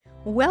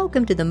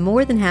Welcome to the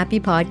More Than Happy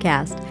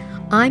podcast.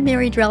 I'm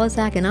Mary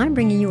Drelisak, and I'm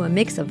bringing you a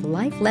mix of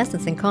life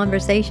lessons and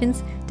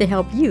conversations to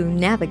help you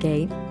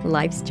navigate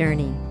life's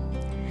journey.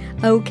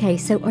 Okay,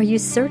 so are you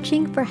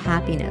searching for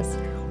happiness?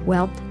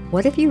 Well,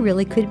 what if you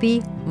really could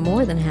be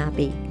more than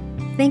happy?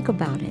 Think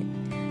about it.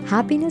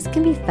 Happiness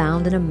can be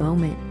found in a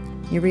moment.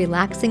 You're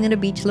relaxing on a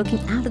beach looking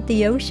out at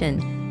the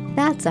ocean.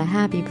 That's a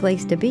happy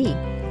place to be.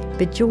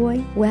 But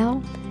joy,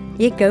 well,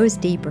 it goes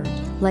deeper.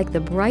 Like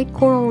the bright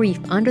coral reef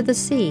under the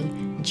sea,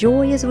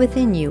 joy is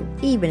within you,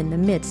 even in the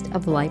midst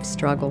of life's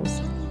struggles.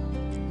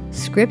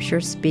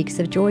 Scripture speaks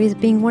of joy as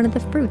being one of the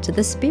fruits of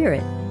the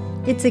Spirit.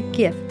 It's a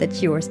gift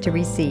that's yours to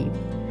receive.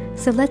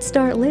 So let's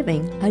start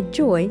living a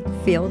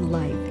joy-filled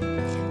life.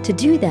 To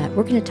do that,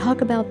 we're going to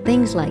talk about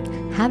things like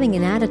having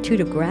an attitude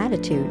of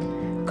gratitude,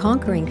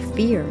 conquering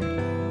fear,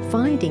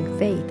 finding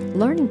faith,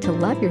 learning to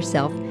love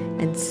yourself,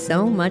 and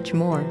so much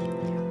more.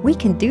 We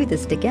can do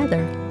this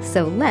together,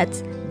 so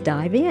let's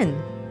dive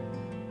in.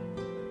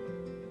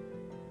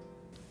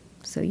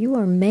 So you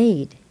are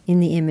made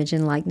in the image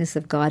and likeness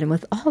of God, and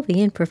with all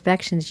the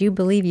imperfections you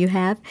believe you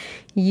have,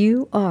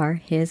 you are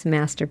His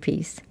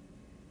masterpiece.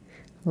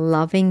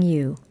 Loving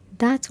you.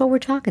 That's what we're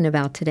talking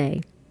about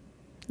today.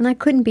 And I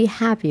couldn't be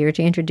happier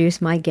to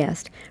introduce my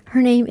guest.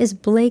 Her name is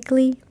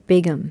Blakely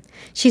Bigham.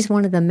 She's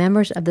one of the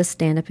members of the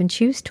Stand Up and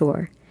Choose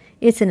Tour.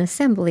 It's an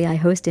assembly I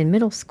host in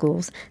middle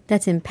schools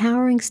that's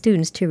empowering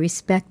students to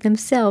respect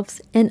themselves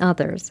and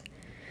others.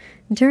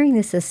 During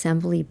this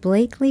assembly,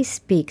 Blakely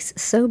speaks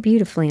so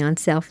beautifully on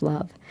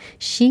self-love.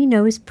 She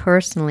knows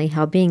personally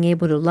how being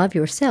able to love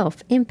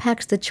yourself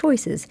impacts the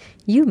choices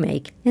you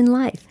make in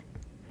life.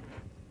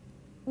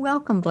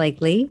 Welcome,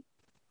 Blakely.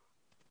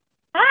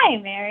 Hi,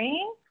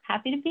 Mary.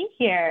 Happy to be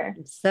here.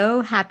 I'm so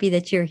happy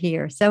that you're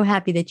here. So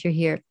happy that you're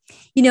here.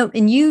 You know,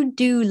 and you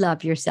do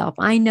love yourself.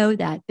 I know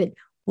that, but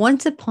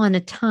once upon a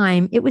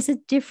time, it was a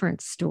different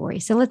story.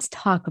 So let's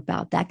talk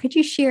about that. Could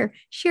you share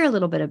a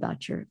little bit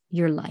about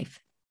your life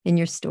and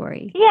your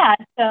story? Yeah,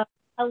 so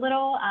a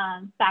little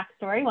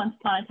backstory. Once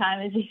upon a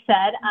time, as you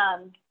said,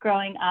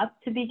 growing up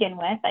to begin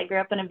with, I grew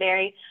up in a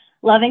very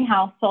loving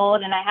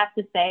household, and I have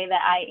to say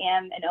that I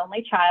am an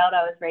only child.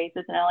 I was raised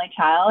as an only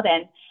child,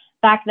 and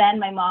back then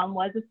my mom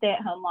was a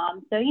stay-at-home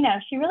mom, so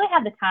she really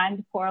had the time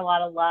to pour a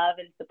lot of love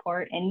and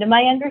support into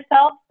my younger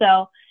self.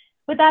 So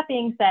with that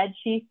being said,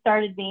 she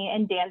started me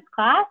in dance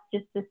class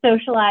just to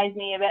socialize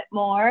me a bit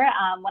more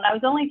when I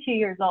was only 2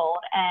 years old,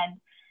 and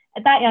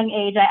at that young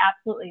age, I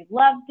absolutely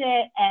loved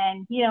it.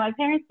 And, my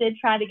parents did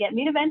try to get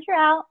me to venture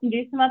out and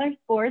do some other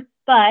sports,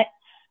 but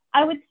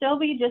I would still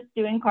be just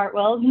doing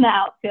cartwheels in the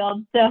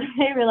outfield. So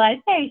they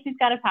realized, hey, she's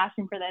got a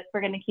passion for this. We're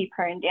going to keep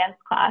her in dance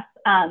class.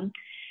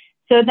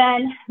 So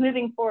then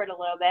moving forward a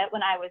little bit,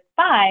 when I was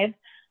 5,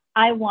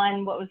 I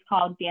won what was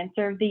called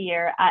Dancer of the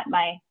Year at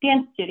my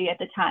dance studio at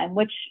the time,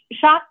 which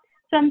shocked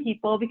some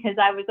people because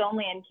I was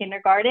only in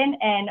kindergarten.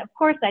 And of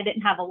course, I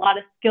didn't have a lot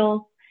of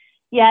skills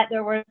yet.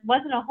 There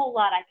wasn't a whole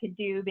lot I could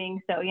do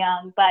being so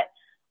young. But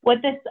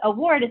what this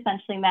award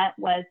essentially meant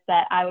was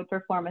that I would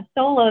perform a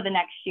solo the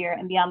next year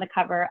and be on the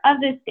cover of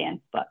this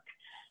dance book.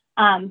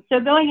 So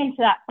going into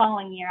that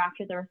following year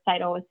after the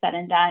recital was said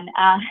and done,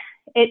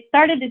 it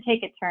started to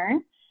take a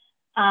turn.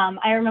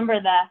 I remember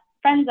the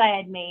friends I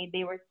had made,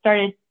 they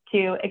started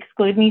to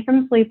exclude me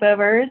from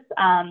sleepovers,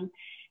 and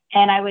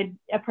I would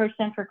approach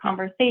them for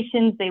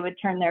conversations. They would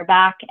turn their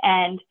back,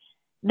 and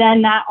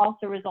then that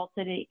also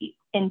resulted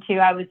into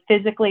I was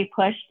physically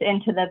pushed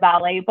into the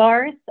ballet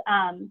bars.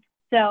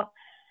 So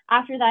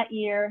after that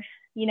year,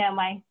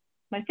 my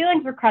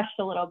feelings were crushed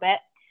a little bit.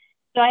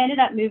 So I ended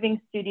up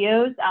moving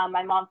studios.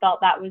 My mom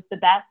felt that was the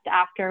best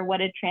after what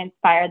had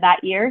transpired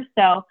that year.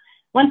 So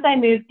once I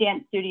moved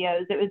dance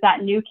studios, it was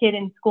that new kid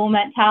in school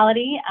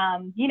mentality.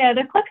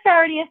 The cliques are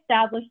already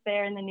established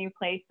there in the new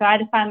place. So I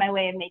had to find my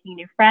way of making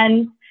new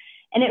friends.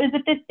 And it was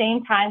at the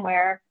same time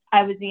where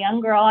I was a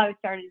young girl. I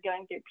started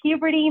going through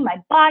puberty. My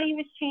body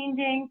was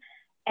changing.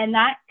 And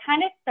that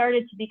kind of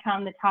started to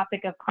become the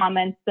topic of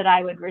comments that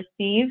I would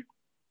receive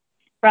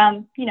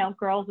from,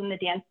 girls in the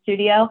dance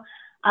studio.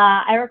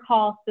 I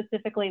recall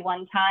specifically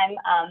one time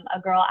a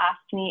girl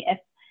asked me if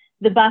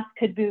the bus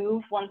could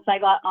move once I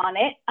got on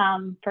it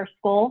for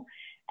school.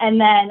 And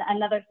then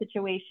another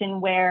situation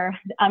where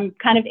I'm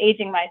kind of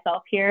aging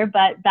myself here,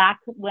 but back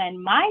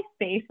when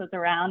MySpace was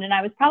around, and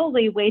I was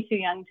probably way too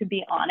young to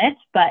be on it,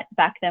 but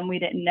back then we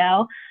didn't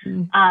know.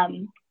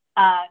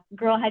 A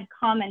girl had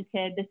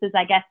commented, this is,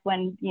 I guess,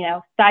 when,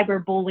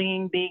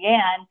 cyberbullying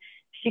began.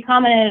 She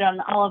commented on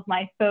all of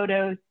my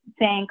photos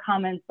saying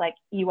comments like,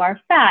 you are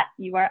fat,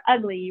 you are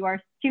ugly, you are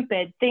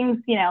stupid, things,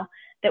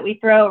 that we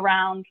throw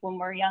around when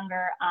we're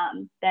younger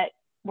that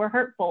were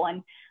hurtful.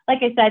 And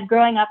like I said,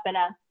 growing up in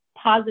a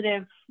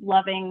positive,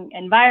 loving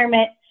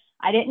environment,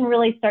 I didn't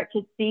really start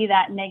to see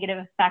that negative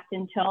effect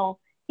until,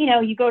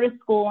 you go to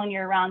school and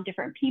you're around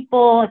different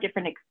people,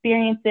 different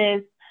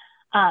experiences.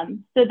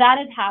 So that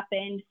had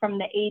happened from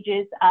the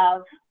ages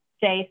of,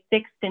 say,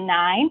 6 to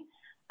 9.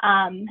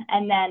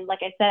 And then, like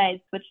I said,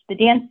 I switched to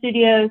dance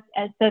studios.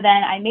 And so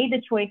then I made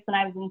the choice when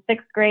I was in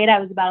 6th grade. I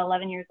was about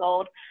 11 years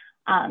old.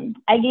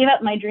 I gave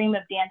up my dream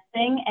of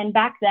dancing. And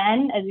back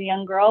then, as a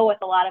young girl with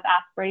a lot of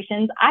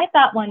aspirations, I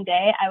thought one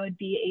day I would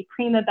be a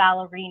prima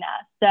ballerina.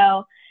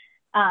 So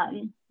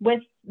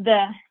with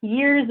the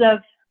years of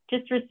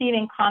just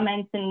receiving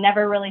comments and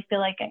never really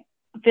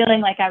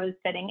feeling like I was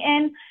fitting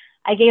in,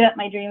 I gave up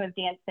my dream of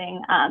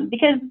dancing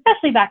because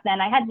especially back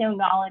then, I had no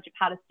knowledge of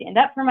how to stand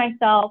up for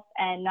myself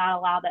and not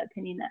allow the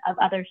opinion of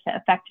others to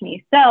affect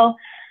me. So,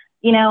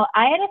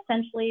 I had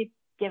essentially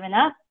given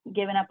up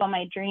on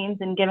my dreams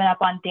and given up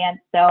on dance.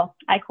 So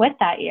I quit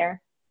that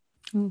year.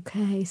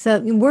 Okay. So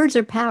words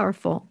are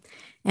powerful.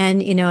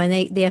 And, and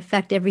they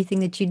affect everything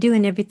that you do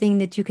and everything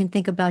that you can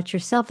think about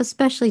yourself,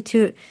 especially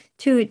to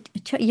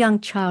a young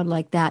child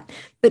like that.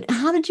 But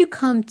how did you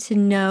come to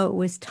know it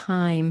was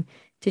time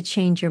to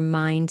change your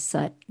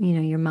mindset,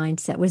 your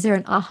mindset? Was there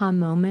an aha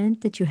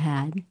moment that you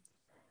had?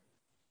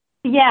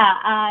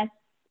 Yeah.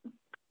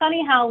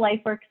 Funny how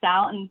life works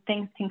out and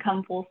things can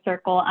come full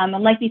circle. And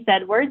like you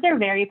said, words are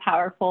very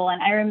powerful.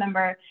 And I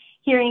remember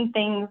hearing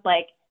things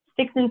like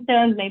sticks and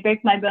stones may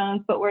break my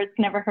bones, but words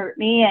can never hurt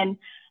me. And,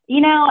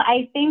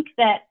 I think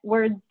that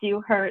words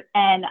do hurt.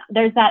 And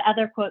there's that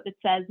other quote that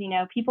says,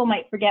 people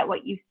might forget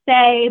what you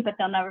say, but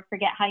they'll never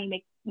forget how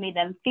you made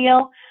them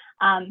feel.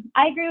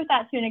 I agree with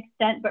that to an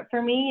extent, but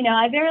for me,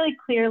 I very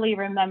clearly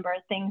remember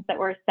things that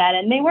were said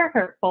and they were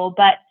hurtful,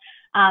 but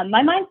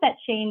my mindset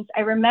changed.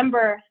 I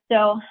remember,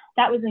 so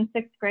that was in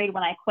 6th grade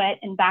when I quit.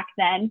 And back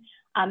then,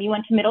 you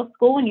went to middle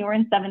school when you were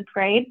in 7th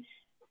grade.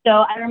 So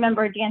I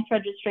remember dance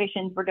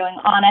registrations were going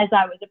on as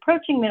I was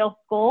approaching middle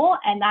school,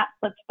 and that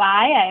slipped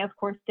by. I, of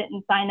course,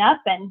 didn't sign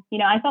up, and,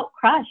 I felt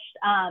crushed.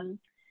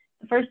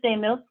 The first day of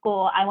middle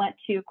school, I went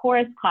to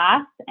chorus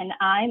class, and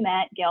I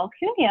met Gail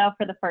Cuneo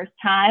for the first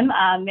time.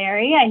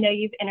 Mary, I know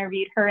you've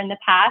interviewed her in the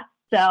past,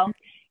 so,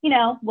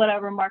 what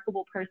a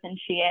remarkable person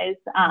she is.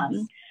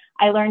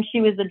 I learned she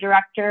was the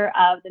director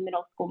of the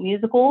middle school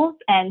musicals,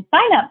 and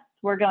signups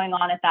were going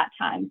on at that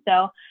time.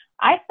 So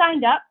I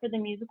signed up for the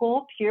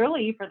musical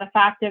purely for the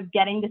fact of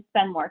getting to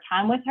spend more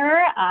time with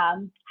her,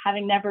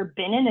 having never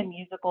been in a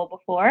musical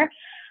before.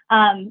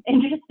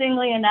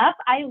 Interestingly enough,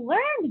 I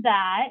learned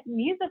that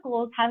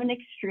musicals have an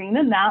extreme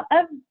amount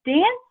of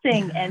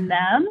dancing in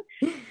them.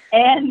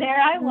 And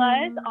there I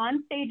was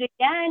on stage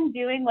again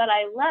doing what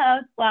I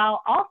loved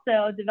while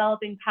also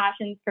developing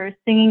passions for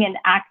singing and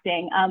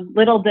acting.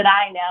 Little did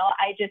I know,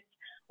 I just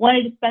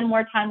wanted to spend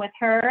more time with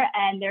her.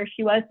 And there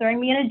she was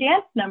throwing me in a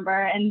dance number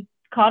and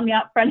called me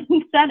out front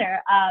and center,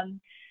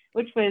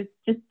 which was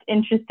just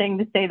interesting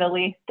to say the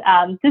least.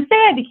 To say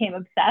I became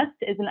obsessed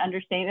is an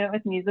understatement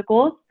with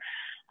musicals.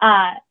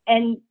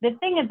 And the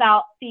thing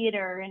about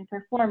theater and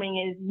performing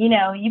is,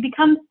 you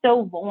become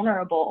so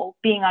vulnerable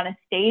being on a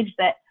stage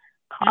that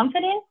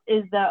confidence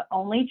is the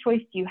only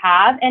choice you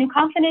have. And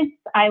confidence,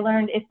 I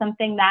learned, is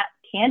something that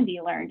can be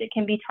learned. It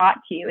can be taught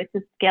to you. It's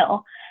a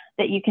skill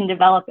that you can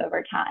develop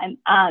over time.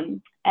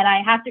 And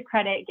I have to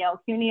credit Gail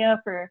Cuneo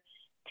for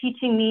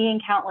teaching me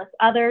and countless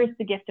others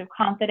the gift of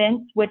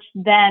confidence, which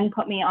then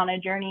put me on a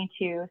journey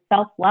to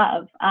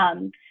self-love.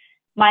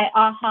 My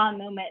aha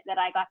moment that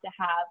I got to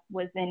have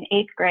was in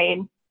 8th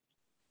grade.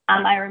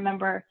 I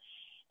remember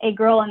a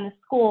girl in the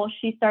school,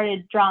 she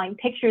started drawing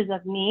pictures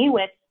of me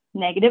with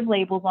negative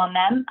labels on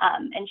them,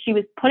 and she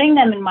was putting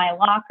them in my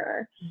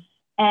locker.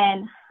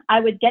 And I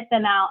would get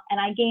them out, and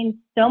I gained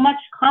so much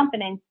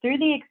confidence through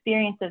the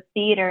experience of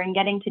theater and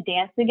getting to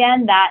dance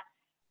again that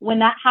when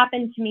that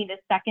happened to me the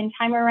second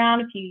time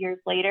around, a few years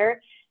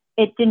later,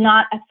 it did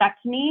not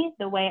affect me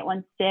the way it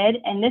once did.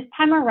 And this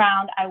time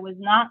around, I was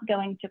not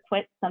going to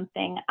quit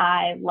something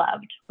I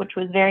loved, which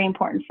was very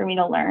important for me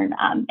to learn,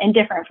 and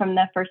different from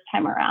the first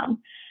time around.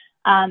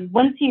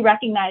 Once you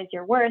recognize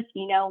your worth,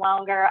 you no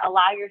longer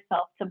allow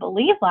yourself to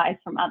believe lies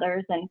from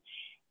others. And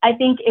I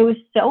think it was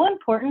so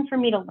important for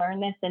me to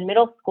learn this in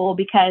middle school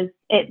because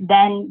it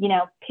then,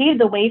 paved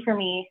the way for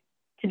me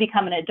to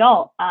become an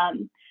adult.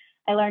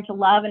 I learned to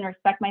love and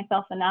respect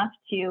myself enough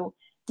to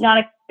not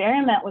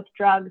experiment with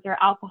drugs or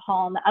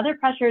alcohol and the other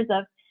pressures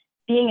of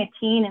being a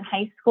teen in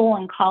high school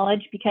and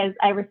college, because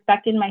I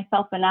respected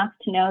myself enough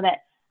to know that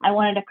I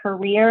wanted a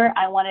career,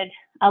 I wanted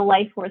a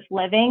life worth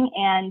living,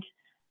 and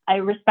I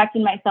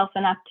respected myself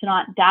enough to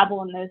not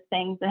dabble in those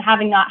things. And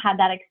having not had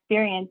that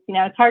experience,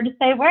 it's hard to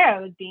say where I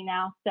would be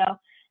now. So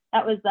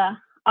that was the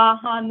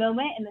aha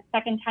moment. And the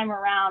second time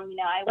around,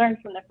 I learned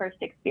from the first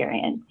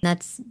experience.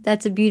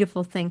 That's a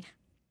beautiful thing.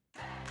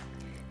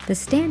 The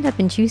Stand Up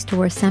and Choose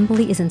Tour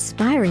Assembly is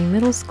inspiring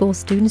middle school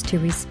students to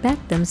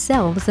respect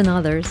themselves and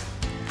others.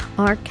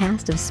 Our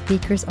cast of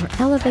speakers are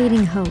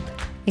elevating hope,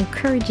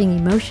 encouraging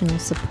emotional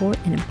support,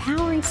 and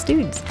empowering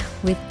students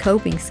with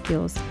coping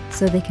skills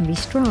so they can be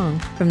strong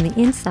from the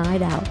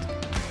inside out.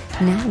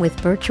 Now with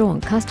virtual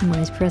and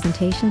customized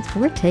presentations,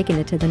 we're taking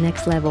it to the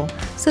next level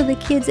so the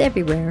kids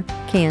everywhere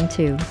can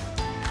too.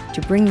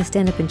 To bring the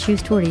Stand Up and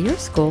Choose Tour to your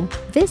school,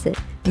 visit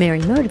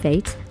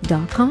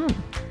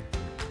marymotivates.com.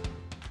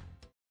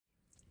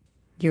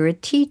 You're a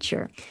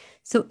teacher.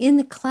 So in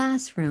the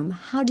classroom,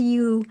 how do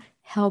you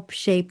help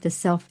shape the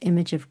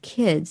self-image of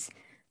kids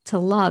to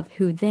love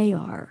who they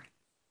are?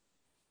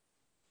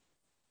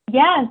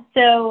 Yeah,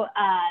 so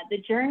the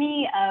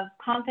journey of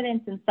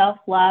confidence and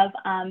self-love,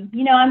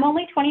 I'm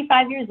only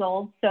 25 years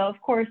old, so of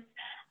course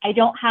I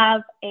don't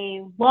have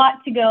a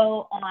lot to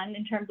go on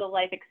in terms of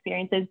life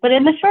experiences, but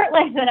in the short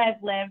life that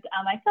I've lived,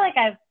 I feel like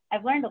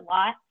I've learned a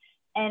lot,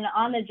 and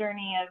on the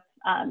journey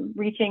of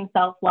reaching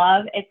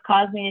self-love, it's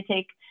caused me to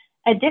take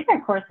a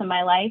different course in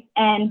my life,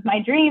 and my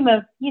dream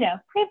of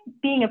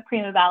being a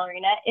prima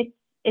ballerina,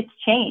 it's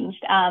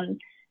changed.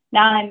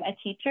 Now I'm a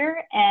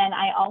teacher, and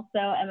I also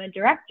am a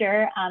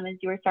director, as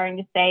you were starting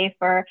to say,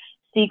 for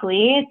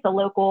Seegly. It's a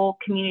local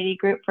community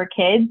group for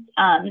kids.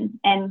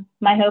 And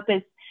my hope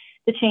is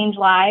to change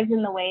lives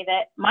in the way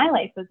that my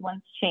life was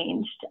once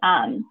changed.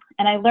 And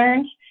I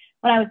learned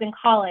when I was in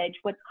college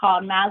what's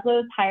called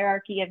Maslow's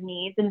hierarchy of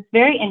needs. And it's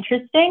very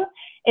interesting.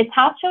 It's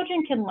how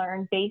children can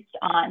learn based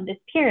on this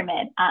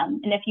pyramid.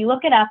 And if you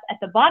look it up, at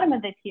the bottom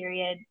of the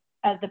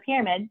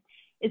pyramid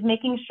is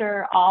making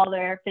sure all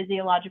their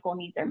physiological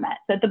needs are met.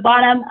 So at the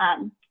bottom,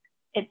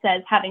 it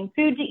says having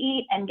food to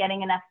eat and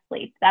getting enough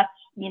sleep. That's,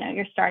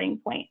 your starting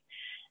point.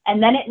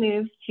 And then it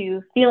moves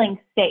to feeling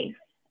safe.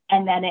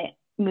 And then it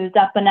moves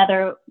up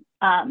another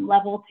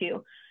level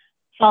two,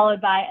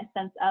 followed by a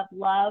sense of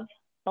love,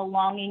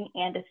 belonging,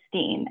 and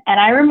esteem. And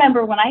I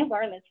remember when I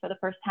learned this for the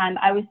first time,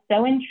 I was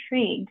so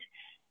intrigued.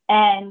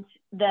 And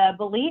the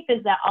belief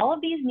is that all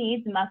of these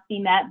needs must be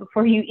met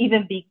before you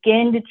even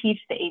begin to teach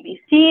the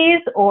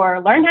ABCs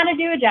or learn how to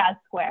do a jazz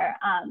square.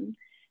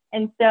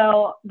 And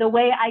so the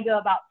way I go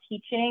about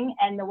teaching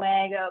and the way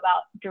I go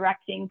about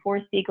directing for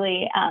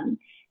Seegly,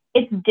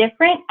 it's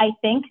different, I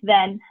think,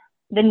 than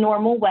the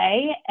normal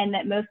way, and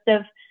that most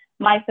of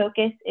my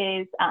focus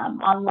is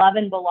on love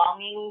and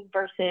belonging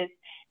versus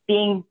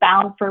being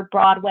bound for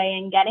Broadway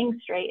and getting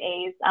straight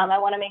A's. I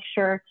want to make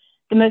sure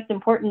the most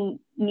important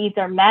needs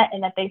are met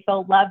and that they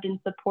feel loved and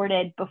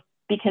supported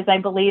because I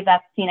believe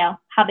that's,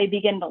 how they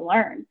begin to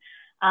learn,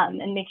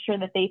 and make sure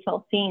that they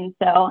feel seen.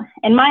 So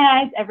in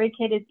my eyes, every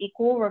kid is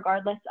equal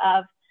regardless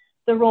of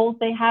the roles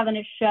they have in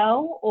a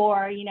show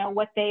or,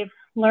 what they've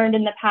learned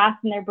in the past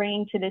and they're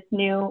bringing to this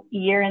new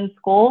year in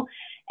school.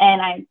 And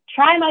I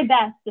try my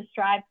best to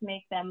strive to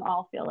make them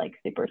all feel like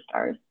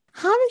superstars.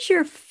 How does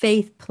your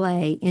faith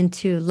play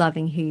into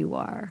loving who you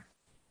are?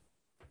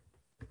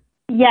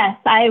 Yes,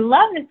 I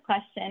love this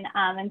question.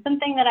 And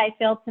something that I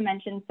failed to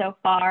mention so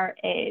far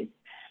is,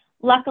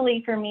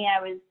 luckily for me,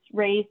 I was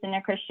raised in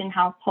a Christian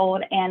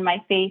household, and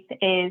my faith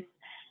is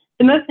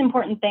the most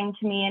important thing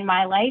to me in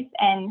my life.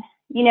 And,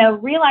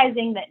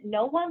 realizing that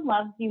no one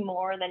loves you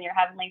more than your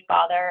Heavenly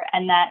Father,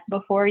 and that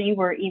before you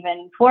were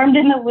even formed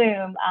in the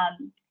womb,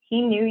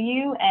 He knew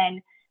you,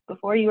 and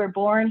before you were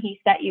born, He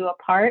set you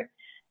apart.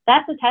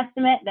 That's a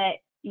testament that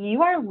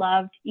you are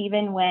loved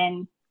even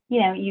when,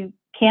 you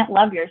can't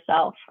love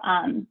yourself.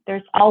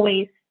 There's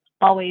always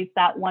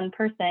that one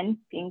person,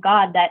 being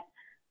God, that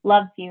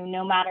loves you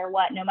no matter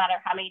what, no matter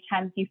how many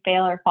times you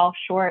fail or fall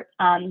short.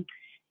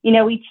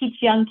 We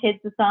teach young kids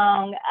a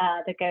song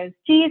that goes,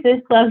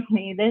 Jesus loves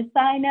me, this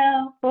I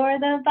know, for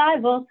the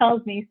Bible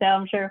tells me so.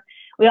 I'm sure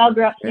we all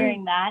grew up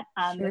hearing that.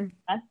 Sure.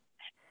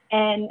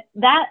 And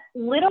that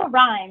little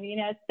rhyme,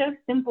 it's so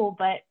simple,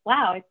 but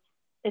wow,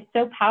 it's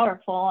so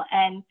powerful.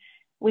 And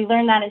we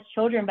learn that as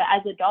children, but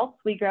as adults,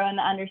 we grow in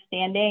the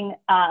understanding,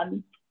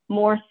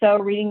 more so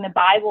reading the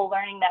Bible,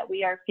 learning that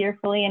we are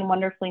fearfully and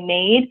wonderfully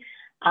made.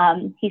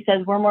 He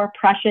says we're more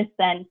precious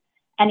than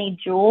any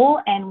jewel,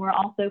 and we're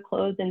also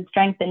clothed in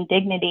strength and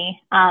dignity.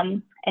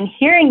 And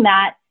hearing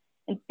that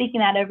and speaking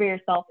that over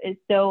yourself is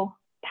so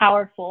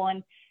powerful.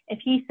 And if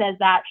He says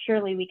that,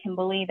 surely we can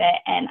believe it.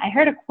 And I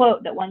heard a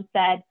quote that once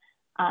said,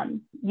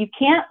 you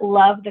can't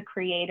love the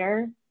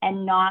Creator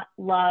and not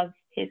love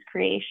His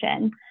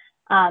creation.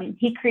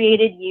 He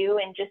created you,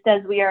 and just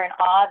as we are in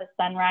awe of the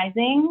sun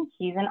rising,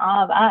 He's in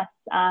awe of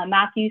us.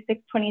 Matthew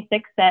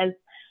 6:26 says,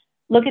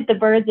 look at the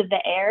birds of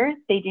the air.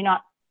 They do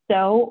not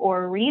sow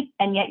or reap,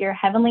 and yet your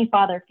Heavenly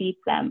Father feeds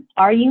them.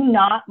 Are you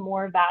not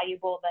more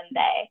valuable than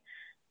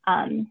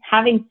they?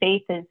 Having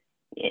faith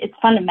it's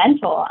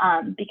fundamental,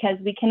 because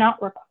we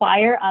cannot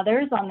require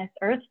others on this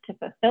earth to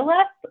fulfill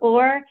us,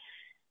 or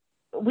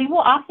we will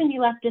often be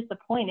left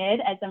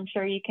disappointed, as I'm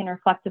sure you can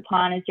reflect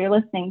upon as you're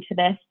listening to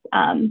this.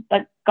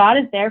 But God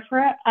is there for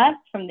us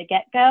from the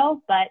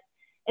get-go, but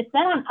it's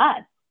then on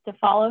us to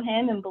follow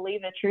Him and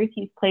believe the truth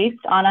He's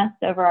placed on us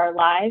over our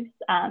lives.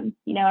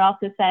 It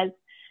also says,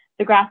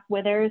 the grass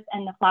withers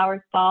and the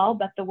flowers fall,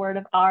 but the word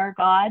of our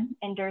God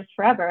endures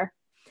forever.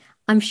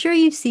 I'm sure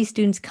you see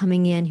students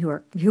coming in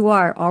who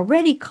are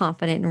already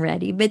confident and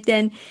ready, but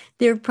then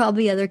there are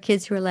probably other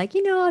kids who are like,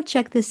 I'll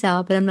check this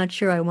out, but I'm not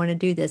sure I want to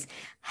do this.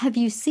 Have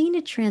you seen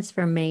a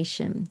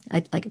transformation,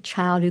 like a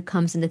child who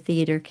comes into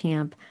theater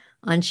camp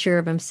unsure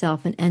of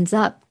himself and ends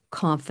up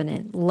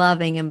confident,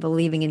 loving, and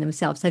believing in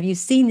themselves? Have you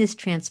seen this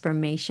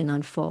transformation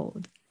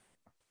unfold?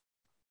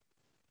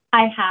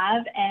 I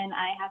have, and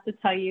I have to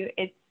tell you,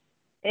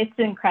 it's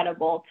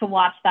incredible to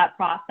watch that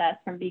process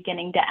from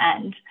beginning to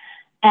end.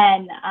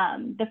 And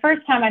the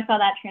first time I saw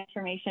that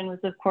transformation was,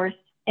 of course,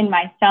 in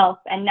myself.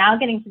 And now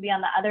getting to be on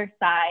the other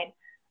side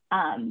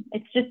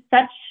It's just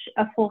such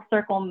a full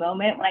circle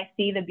moment when I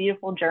see the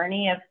beautiful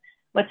journey of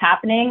what's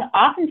happening.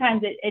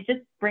 Oftentimes it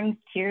just brings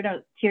tears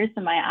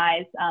to my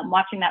eyes,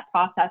 watching that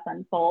process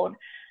unfold.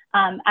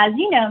 As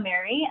you know,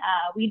 Mary,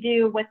 we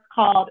do what's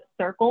called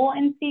Circle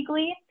in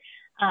Siegle.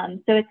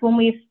 So it's when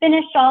we've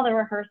finished all the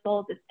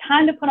rehearsals, it's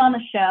time to put on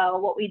the show.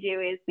 What we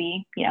do is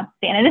we,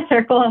 stand in a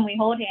circle and we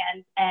hold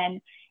hands,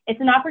 and it's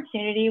an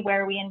opportunity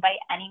where we invite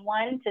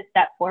anyone to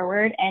step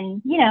forward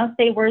and,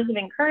 say words of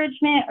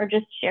encouragement or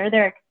just share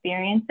their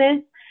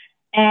experiences.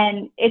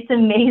 And it's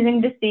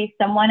amazing to see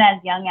someone as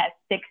young as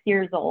 6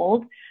 years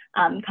old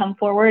come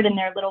forward in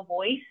their little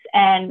voice.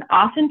 And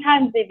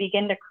oftentimes they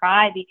begin to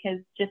cry because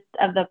just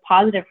of the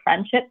positive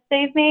friendships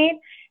they've made,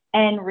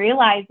 and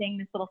realizing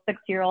this little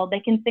 6-year-old, they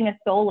can sing a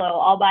solo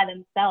all by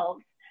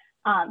themselves.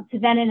 So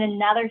then in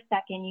another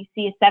second, you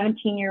see a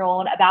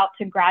 17-year-old about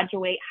to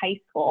graduate high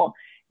school.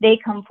 They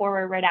come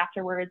forward right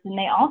afterwards, and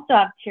they also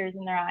have tears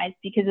in their eyes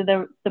because of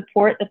the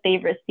support that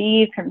they've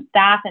received from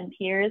staff and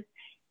peers.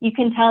 You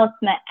can tell it's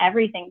meant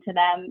everything to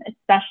them,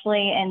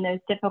 especially in those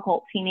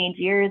difficult teenage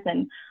years.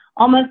 And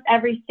almost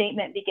every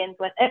statement begins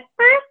with, at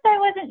first, I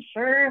wasn't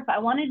sure if I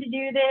wanted to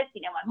do this.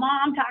 My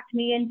mom talked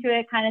me into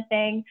it, kind of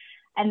thing.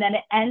 And then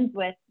it ends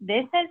with,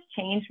 this has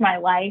changed my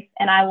life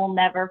and I will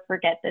never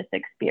forget this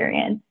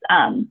experience.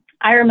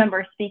 I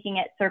remember speaking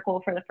at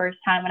Circle for the first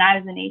time when I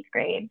was in 8th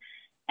grade.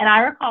 And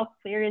I recall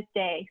clear as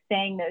day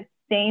saying those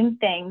same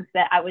things,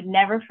 that I would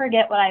never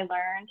forget what I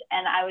learned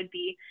and I would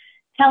be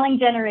telling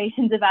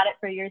generations about it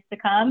for years to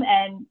come.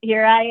 And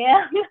here I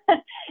am.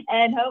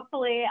 And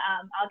hopefully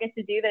I'll get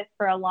to do this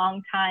for a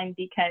long time,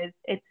 because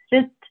it's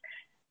just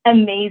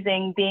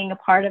amazing being a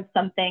part of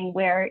something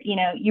where,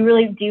 you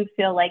really do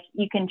feel like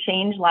you can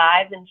change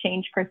lives and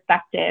change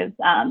perspectives.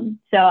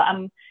 So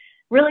I'm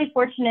really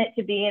fortunate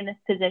to be in this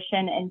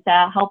position and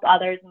to help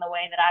others in the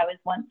way that I was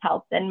once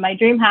helped. And my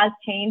dream has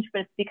changed,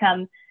 but it's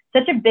become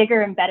such a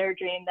bigger and better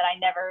dream that I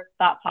never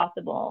thought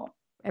possible.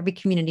 Every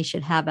community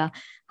should have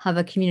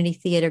a community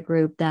theater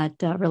group that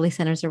really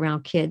centers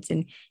around kids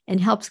and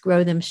helps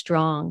grow them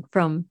strong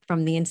from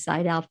the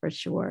inside out, for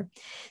sure.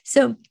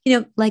 So,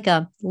 like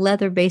a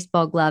leather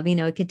baseball glove,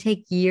 it can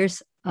take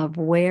years of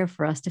wear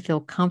for us to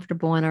feel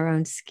comfortable in our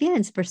own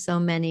skins for so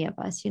many of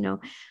us,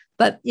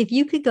 But if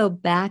you could go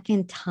back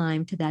in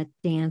time to that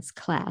dance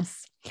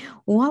class,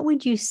 what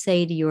would you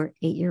say to your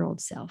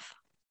 8-year-old self?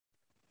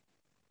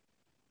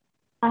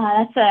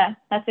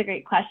 That's a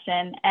great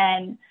question.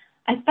 And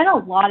I spent a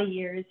lot of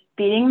years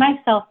beating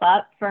myself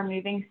up for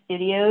moving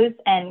studios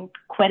and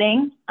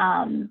quitting.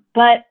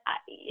 But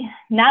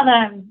now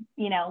that I'm,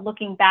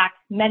 looking back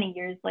many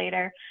years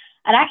later,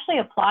 I'd actually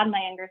applaud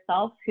my younger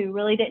self, who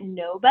really didn't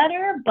know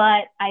better,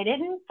 but I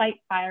didn't fight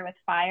fire with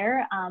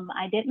fire.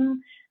 I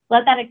didn't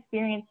let that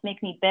experience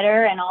make me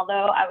bitter. And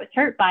although I was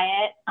hurt by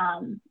it,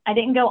 I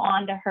didn't go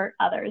on to hurt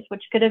others,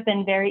 which could have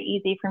been very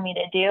easy for me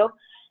to do.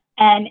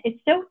 And it's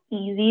so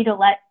easy to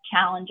let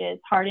challenges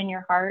harden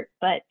your heart,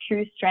 but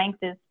true strength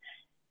is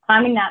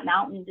climbing that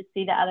mountain to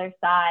see the other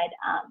side.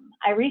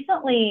 I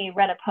recently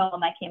read a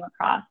poem I came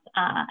across,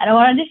 and I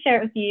wanted to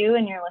share it with you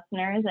and your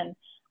listeners, and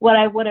what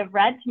I would have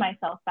read to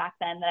myself back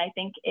then that I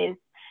think is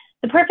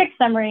the perfect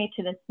summary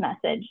to this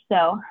message.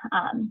 So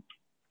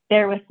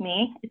bear with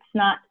me. It's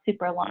not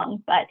super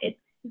long, but it's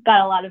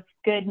got a lot of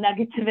good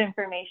nuggets of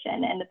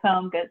information, and the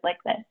poem goes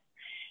like this.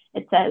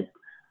 It says,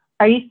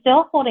 "Are you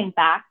still holding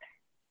back?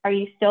 Are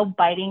you still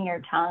biting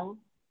your tongue?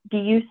 Do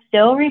you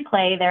still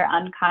replay their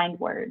unkind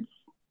words?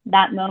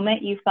 That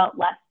moment you felt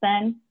less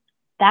than,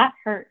 that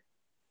hurt.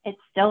 It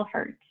still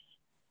hurts.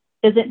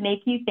 Does it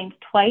make you think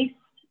twice?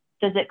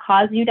 Does it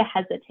cause you to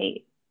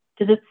hesitate?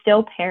 Does it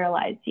still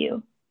paralyze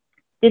you?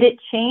 Did it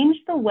change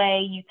the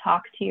way you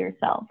talk to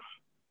yourself?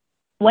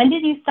 When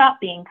did you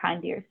stop being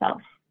kind to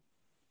yourself?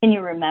 Can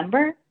you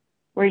remember?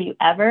 Were you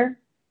ever?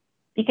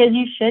 Because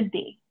you should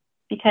be,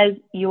 because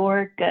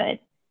you're good,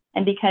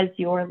 and because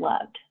you're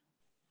loved.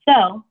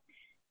 So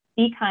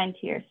be kind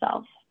to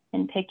yourself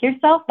and pick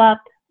yourself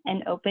up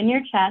and open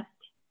your chest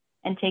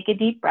and take a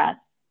deep breath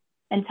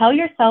and tell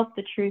yourself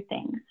the true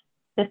things,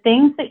 the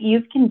things that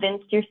you've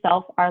convinced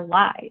yourself are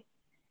lies,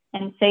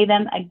 and say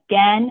them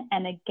again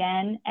and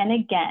again and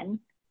again.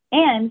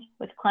 And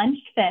with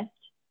clenched fist,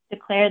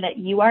 declare that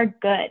you are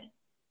good.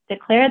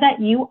 Declare that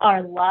you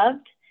are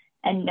loved,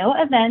 and no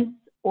events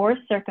or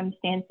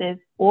circumstances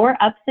or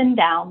ups and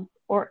downs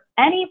or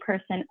any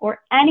person or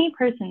any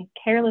person's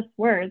careless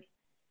words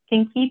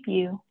can keep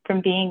you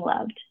from being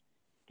loved,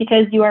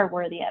 because you are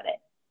worthy of it.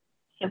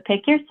 So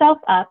pick yourself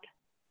up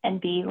and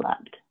be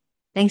loved."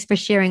 Thanks for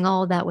sharing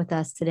all of that with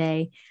us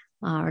today.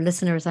 Our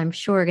listeners, I'm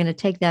sure, are going to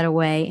take that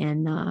away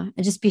and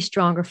just be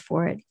stronger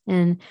for it.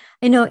 And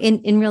I know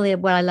in really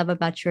what I love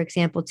about your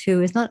example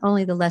too is not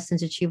only the lessons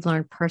that you've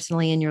learned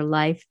personally in your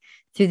life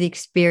through the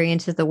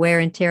experiences, the wear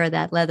and tear of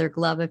that leather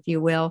glove, if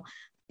you will,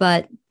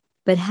 but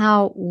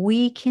how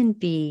we can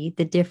be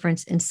the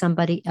difference in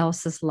somebody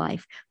else's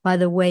life by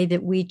the way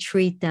that we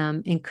treat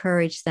them,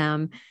 encourage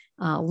them,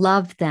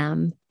 love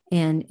them,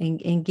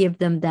 and give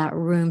them that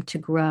room to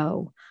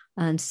grow.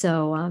 And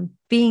so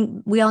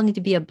we all need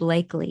to be a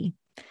Blakely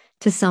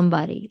to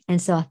somebody.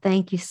 And so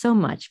thank you so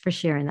much for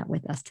sharing that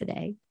with us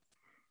today.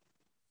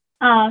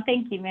 Oh,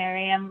 thank you,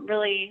 Mary. I'm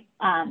really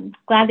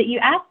glad that you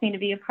asked me to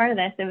be a part of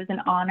this. It was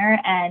an honor.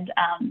 And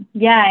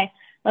I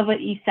love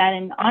what you said.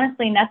 And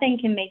honestly, nothing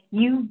can make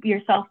you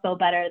yourself feel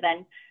better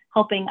than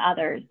helping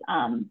others.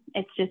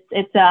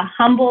 It's a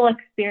humble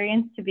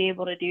experience to be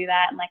able to do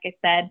that. And like I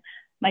said,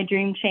 my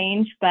dream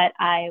changed, but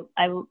I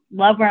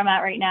love where I'm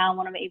at right now and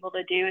what I'm able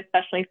to do,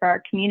 especially for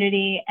our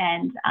community.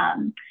 And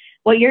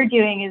what you're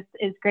doing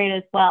is great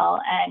as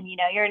well. And,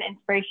 you're an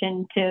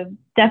inspiration to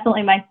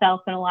definitely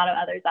myself and a lot of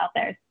others out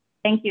there.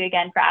 Thank you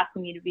again for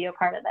asking me to be a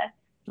part of this.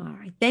 All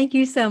right. Thank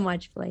you so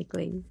much,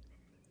 Blakely.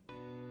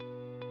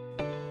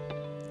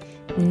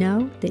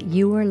 Know that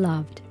you are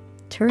loved.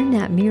 Turn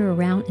that mirror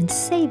around and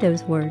say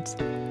those words.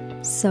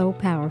 So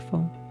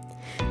powerful.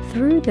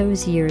 Through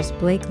those years,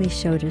 Blakely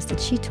showed us that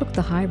she took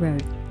the high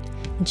road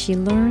and she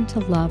learned to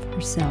love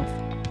herself.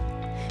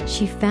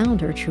 She found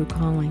her true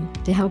calling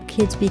to help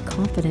kids be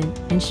confident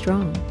and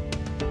strong.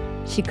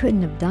 She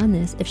couldn't have done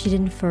this if she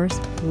didn't first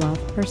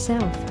love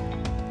herself.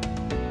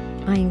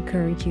 I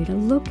encourage you to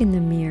look in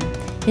the mirror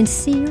and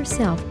see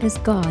yourself as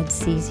God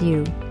sees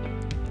you.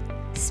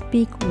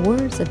 Speak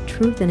words of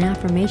truth and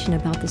affirmation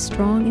about the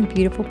strong and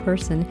beautiful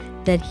person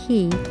that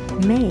He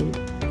made.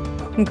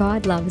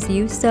 God loves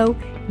you, so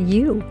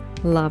you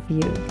love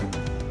you.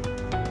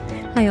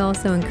 I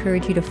also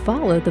encourage you to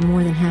follow the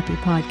More Than Happy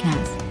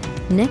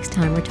podcast. Next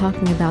time, we're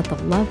talking about the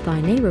love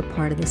thy neighbor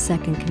part of the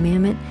second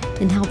commandment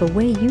and how the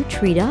way you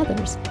treat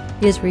others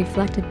is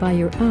reflected by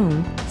your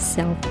own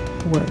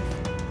self-worth.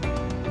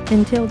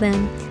 Until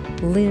then,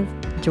 live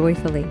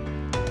joyfully.